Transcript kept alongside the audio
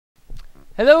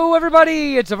Hello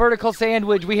everybody, it's a Vertical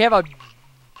Sandwich. We have a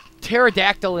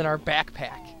pterodactyl in our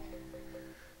backpack.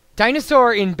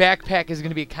 Dinosaur in backpack is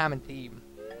going to be a common theme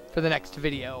for the next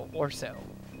video or so.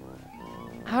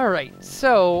 Alright,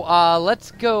 so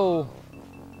let's go...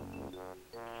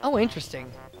 Oh, interesting.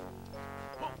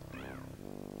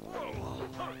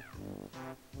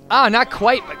 Ah, not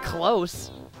quite, but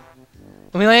close.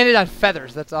 And we landed on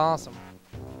feathers, that's awesome.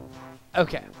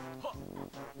 Okay.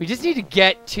 We just need to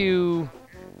get to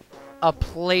a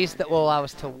place that will allow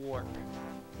us to warp.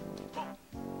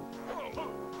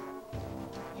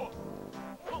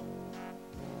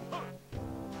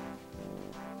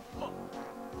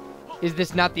 Is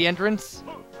this not the entrance?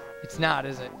 It's not,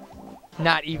 is it?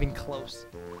 Not even close.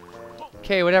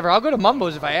 Okay, whatever. I'll go to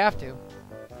Mumbo's if I have to.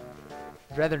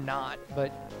 I'd rather not,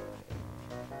 but...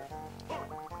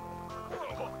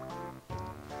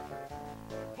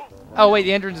 Oh, wait,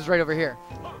 the entrance is right over here.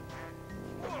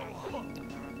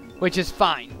 Which is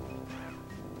fine.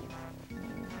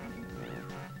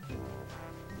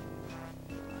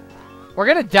 We're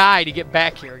gonna die to get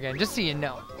back here again, just so you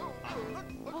know.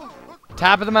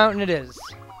 Top of the mountain it is.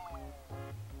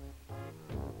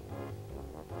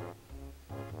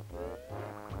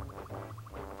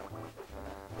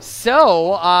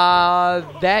 So,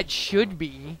 that should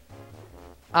be...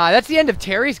 that's the end of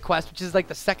Terry's quest, which is like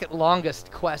the second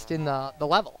longest quest in the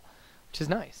level. Which is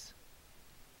nice.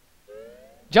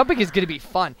 Jumping is going to be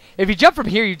fun. If you jump from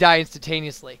here, you die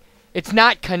instantaneously. It's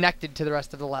not connected to the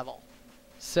rest of the level.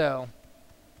 So,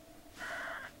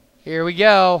 here we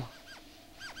go.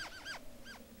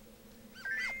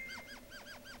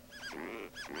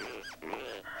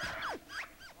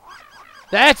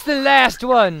 That's the last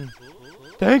one.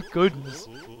 Thank goodness.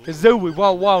 Because though we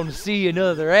won't want to see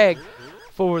another egg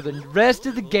for the rest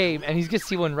of the game. And he's going to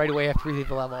see one right away after we leave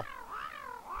the level.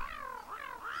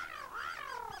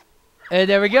 And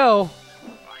there we go.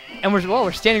 And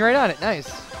we're standing right on it.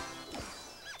 Nice.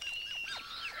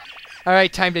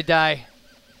 Alright, time to die.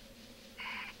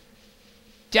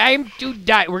 Time to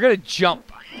die. We're going to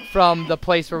jump from the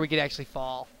place where we could actually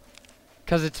fall.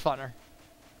 Because it's funner.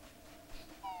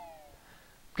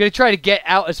 I'm going to try to get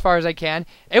out as far as I can.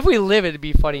 If we live, it'd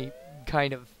be funny,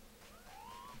 kind of.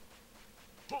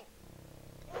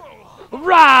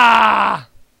 Rah!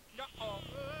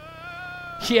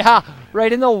 Yeah,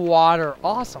 right in the water.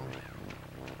 Awesome.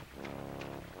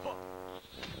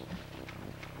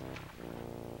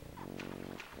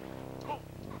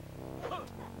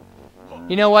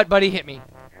 You know what, buddy? Hit me.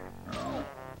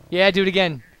 Yeah, do it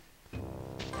again.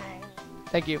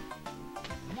 Thank you.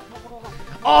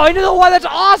 Oh, into the water! That's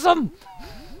awesome!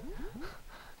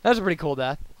 That was a pretty cool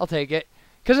death. I'll take it.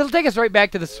 Because it'll take us right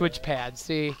back to the switch pad,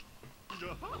 see?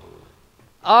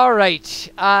 Alright,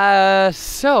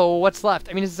 so what's left?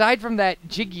 I mean, aside from that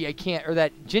Jiggy I can't, or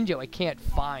that Jinjo I can't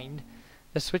find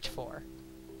the switch for.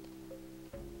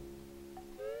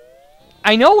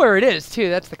 I know where it is, too.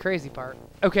 That's the crazy part.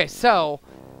 Okay, so,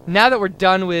 now that we're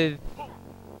done with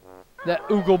the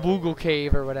Oogle Boogle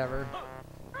Cave or whatever,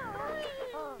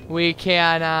 we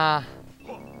can,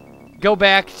 go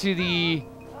back to the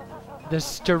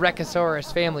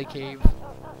Styracosaurus family cave.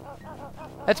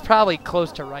 That's probably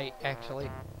close to right, actually.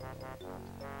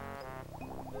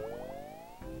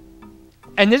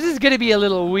 And this is going to be a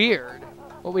little weird,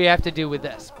 what we have to do with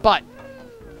this. But,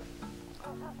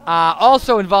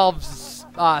 also involves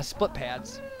split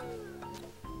pads.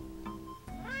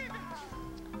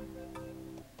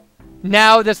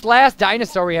 Now, this last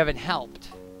dinosaur we haven't helped.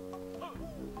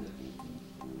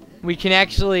 We can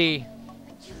actually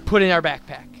put in our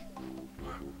backpack.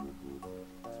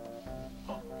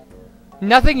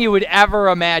 Nothing you would ever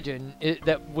imagine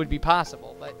that would be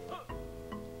possible, but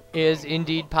is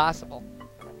indeed possible.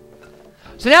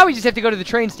 So now we just have to go to the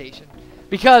train station.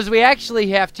 Because we actually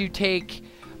have to take...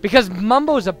 Because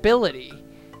Mumbo's ability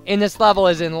in this level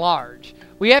is enlarged.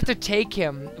 We have to take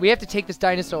him... We have to take this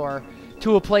dinosaur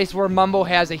to a place where Mumbo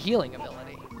has a healing ability.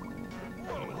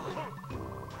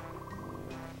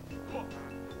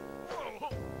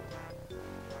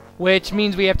 Which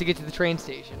means we have to get to the train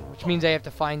station. Which means I have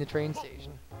to find the train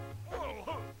station.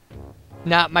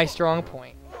 Not my strong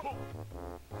point.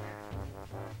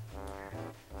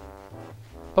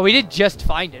 But we did just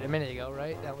find it a minute ago,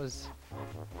 right? That was...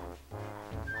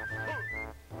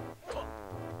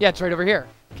 Yeah, it's right over here.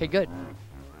 Okay, good.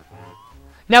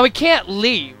 Now we can't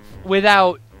leave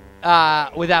without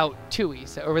Tooie,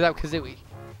 so, or without Kazooie.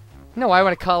 No, I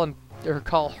want to call him, or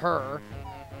call her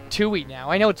Tooie now.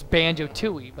 I know it's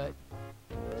Banjo-Tooie, but...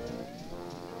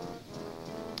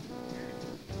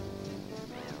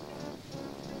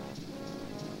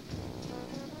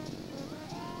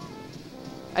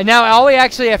 And now all we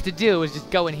actually have to do is just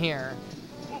go in here.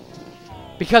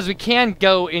 Because we can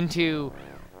go into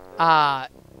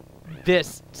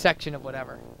this section of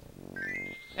whatever.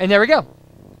 And there we go.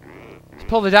 Just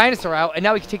pull the dinosaur out, and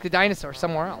now we can take the dinosaur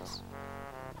somewhere else.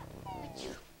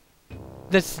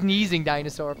 The sneezing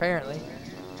dinosaur, apparently.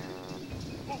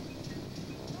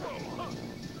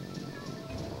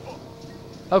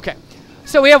 Okay.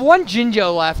 So we have one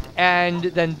Jinjo left, and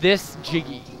then this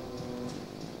Jiggy.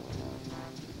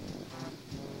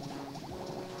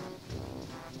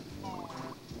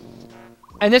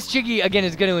 And this Jiggy, again,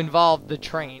 is going to involve the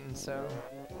train, so...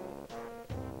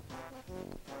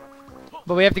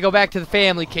 But we have to go back to the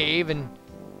family cave and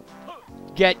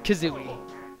get Kazooie.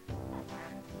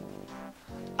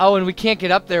 Oh, and we can't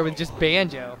get up there with just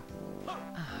Banjo.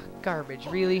 Ah, garbage,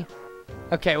 really?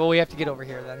 Okay, well, we have to get over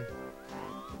here, then.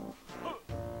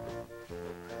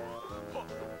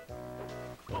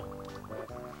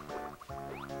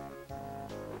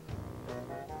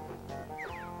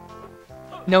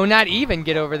 No, not even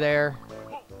get over there.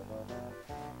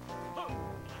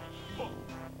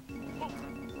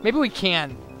 Maybe we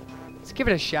can. Let's give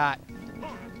it a shot.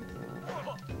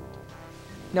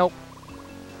 Nope.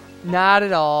 Not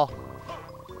at all.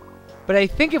 But I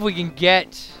think if we can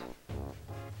get...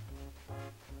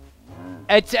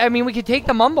 I mean, we could take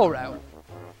the Mumbo route.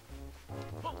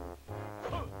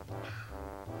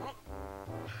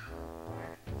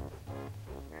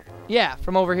 Yeah,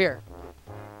 from over here.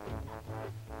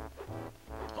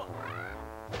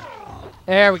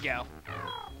 There we go.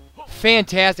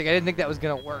 Fantastic. I didn't think that was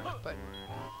going to work, but...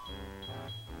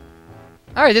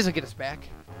 Alright, this will get us back.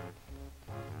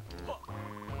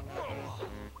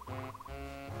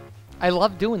 I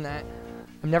love doing that.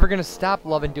 I'm never going to stop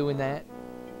loving doing that.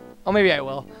 Oh, maybe I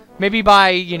will. Maybe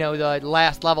by, you know, the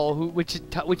last level, which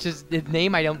is the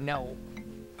name I don't know.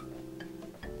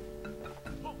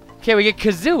 Okay, we get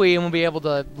Kazooie, and we'll be able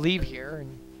to leave here.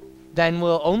 And then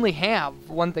we'll only have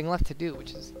one thing left to do,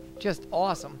 which is just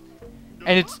awesome.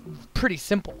 And it's pretty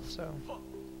simple, so...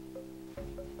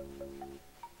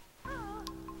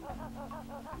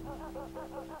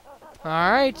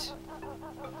 Alright.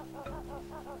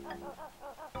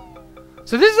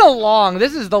 So this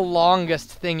is the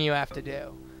longest thing you have to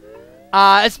do.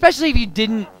 Especially if you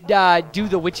didn't do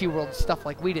the Witchy World stuff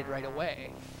like we did right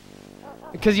away.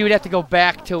 Because you would have to go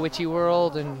back to Witchy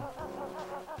World and...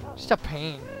 Just a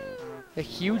pain. A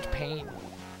huge pain.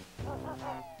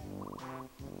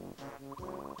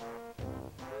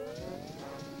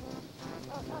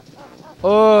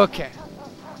 Okay.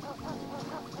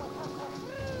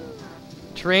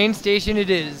 Train station it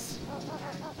is.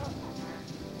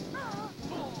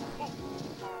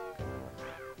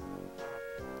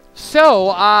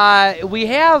 So,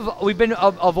 we've been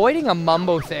avoiding a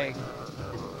Mumbo thing.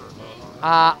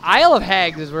 Isle of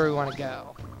Hags is where we want to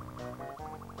go.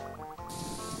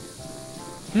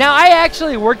 Now, I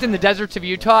actually worked in the deserts of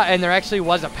Utah, and there actually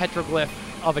was a petroglyph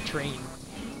of a train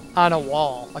on a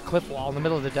wall, a cliff wall in the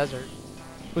middle of the desert.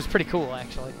 It was pretty cool,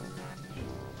 actually.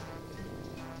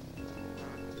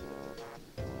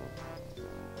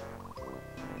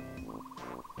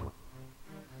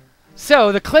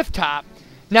 So, the cliff top.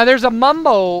 Now, there's a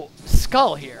Mumbo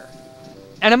skull here.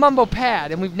 And a Mumbo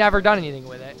pad, and we've never done anything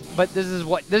with it. But this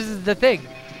is the thing.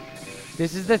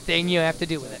 This is the thing you have to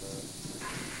do with it.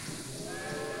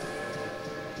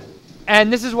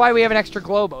 And this is why we have an extra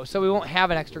Globo. So we won't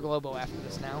have an extra Globo after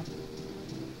this now.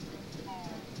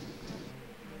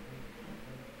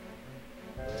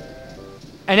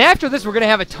 And after this, we're going to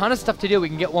have a ton of stuff to do. We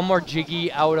can get one more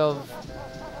Jiggy out of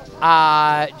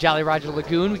Jolly Roger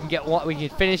Lagoon. We can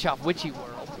finish off Witchy World.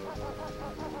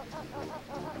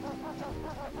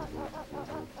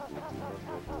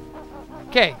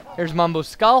 Okay, here's Mumbo's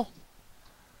skull.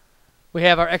 We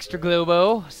have our extra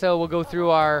Globo, so we'll go through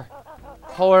our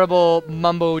horrible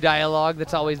Mumbo dialogue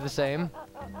that's always the same.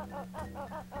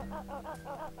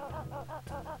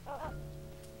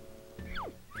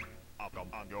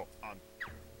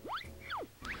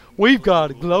 We've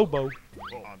got a Globo.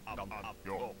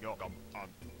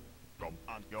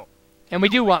 And we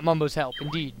do want Mumbo's help,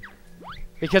 indeed.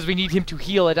 Because we need him to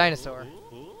heal a dinosaur.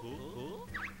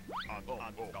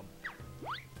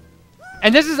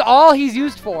 And this is all he's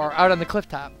used for out on the cliff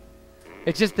top.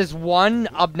 It's just this one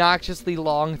obnoxiously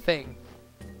long thing.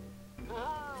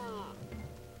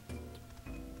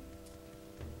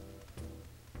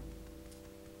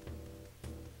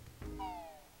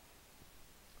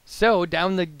 So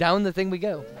down the thing we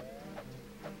go.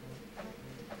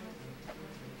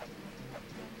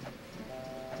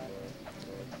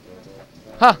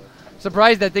 Huh.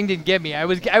 Surprised that thing didn't get me. I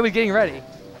was getting ready.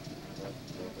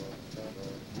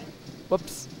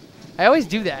 Whoops. I always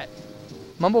do that.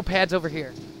 Mumbo pad's over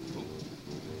here.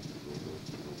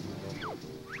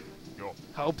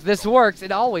 Hope this works.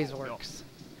 It always works.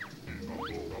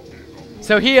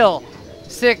 So heal.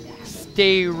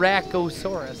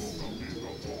 Styracosaurus.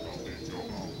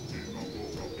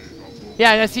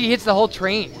 Yeah, and I see he hits the whole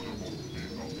train.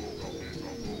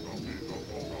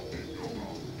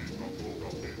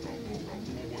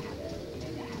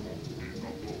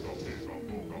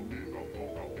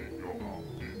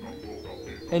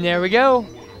 And there we go.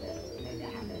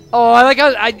 Oh, I like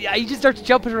how he just starts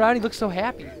jumping around. He looks so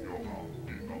happy.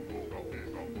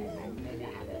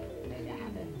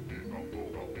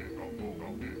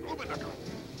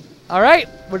 All right,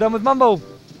 we're done with Mumbo.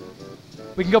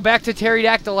 We can go back to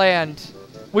Pterodactyl Land,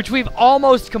 which we've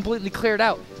almost completely cleared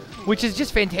out, which is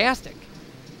just fantastic.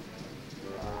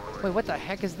 Wait, what the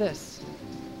heck is this?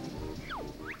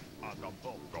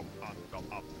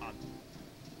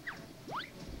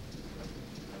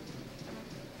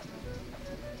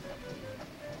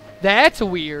 That's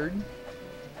weird.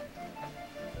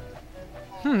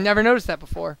 Never noticed that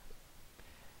before.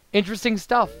 Interesting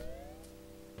stuff.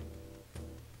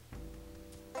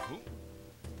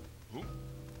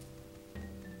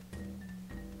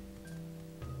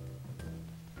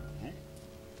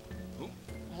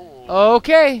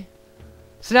 Okay.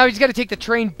 So now we just got to take the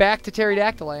train back to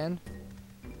Pterodactyl Land.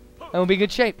 And we'll be in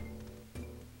good shape.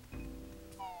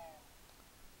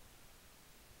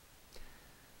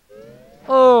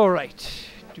 Alright.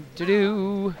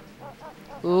 Do-do-do.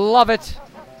 Love it.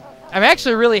 I'm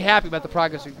actually really happy about the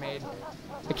progress we've made.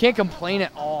 I can't complain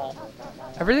at all.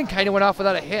 Everything kind of went off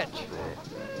without a hitch.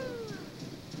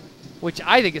 Which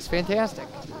I think is fantastic.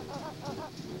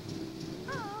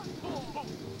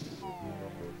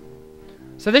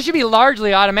 So this should be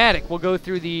largely automatic. We'll go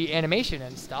through the animation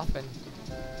and stuff.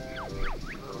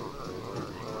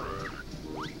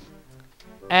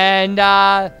 And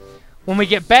when we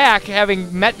get back,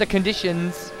 having met the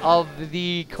conditions of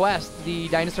the quest, the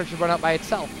dinosaur should run out by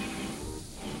itself.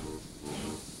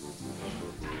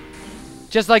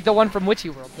 Just like the one from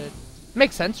Witchy World did.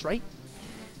 Makes sense, right?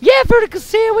 Yeah,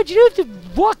 VerticalSandwich, you don't have to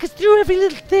walk us through every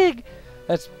little thing.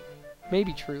 That's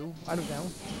maybe true. I don't know.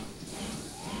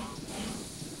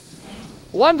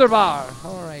 Wonderbar!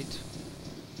 Alright.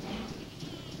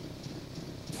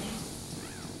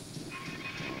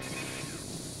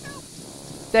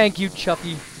 Thank you,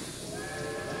 Chuffy.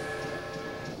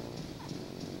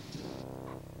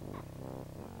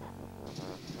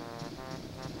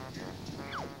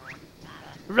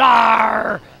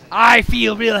 Rawr! I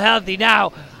feel real healthy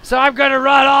now, so I'm gonna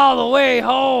run all the way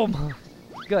home.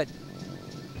 Good.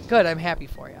 Good, I'm happy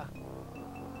for you.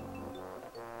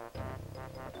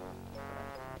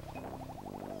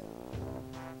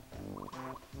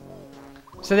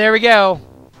 So there we go.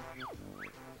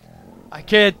 I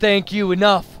can't thank you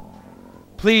enough.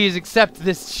 Please accept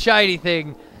this shiny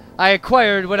thing I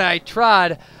acquired when I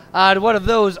trod on one of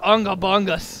those unga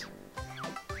bungas.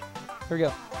 Here we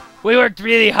go. We worked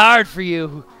really hard for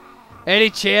you.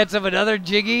 Any chance of another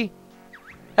Jiggy?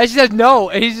 And she says no,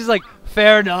 and he's just like,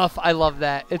 fair enough. I love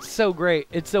that. It's so great.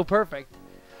 It's so perfect.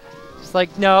 Just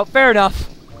like, no, fair enough.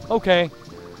 Okay.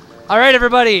 All right,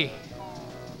 everybody.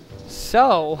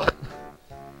 So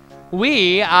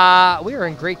we are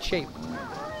in great shape.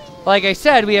 Like I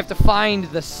said, we have to find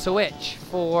the switch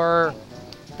for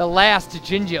the last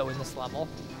Jinjo in this level.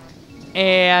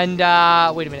 And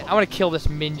wait a minute, I want to kill this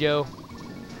Minjo.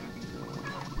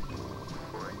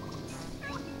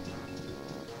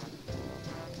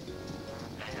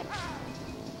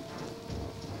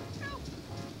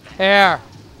 There,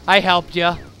 I helped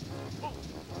you.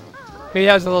 Maybe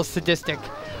that was a little sadistic.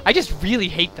 I just really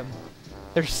hate them.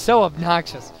 They're so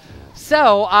obnoxious.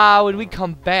 So, when we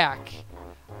come back,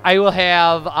 I will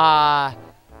have,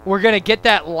 we're going to get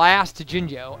that last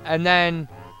Jinjo, and then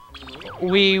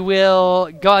we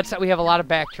will go outside. We have a lot of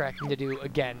backtracking to do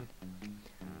again.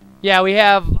 Yeah, we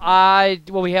have,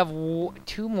 well, we have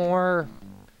two more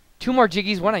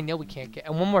Jiggies. One I know we can't get,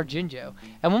 and one more Jinjo,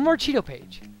 and one more Cheeto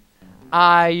page.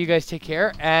 You guys take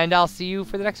care, and I'll see you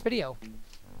for the next video.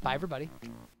 Bye, everybody.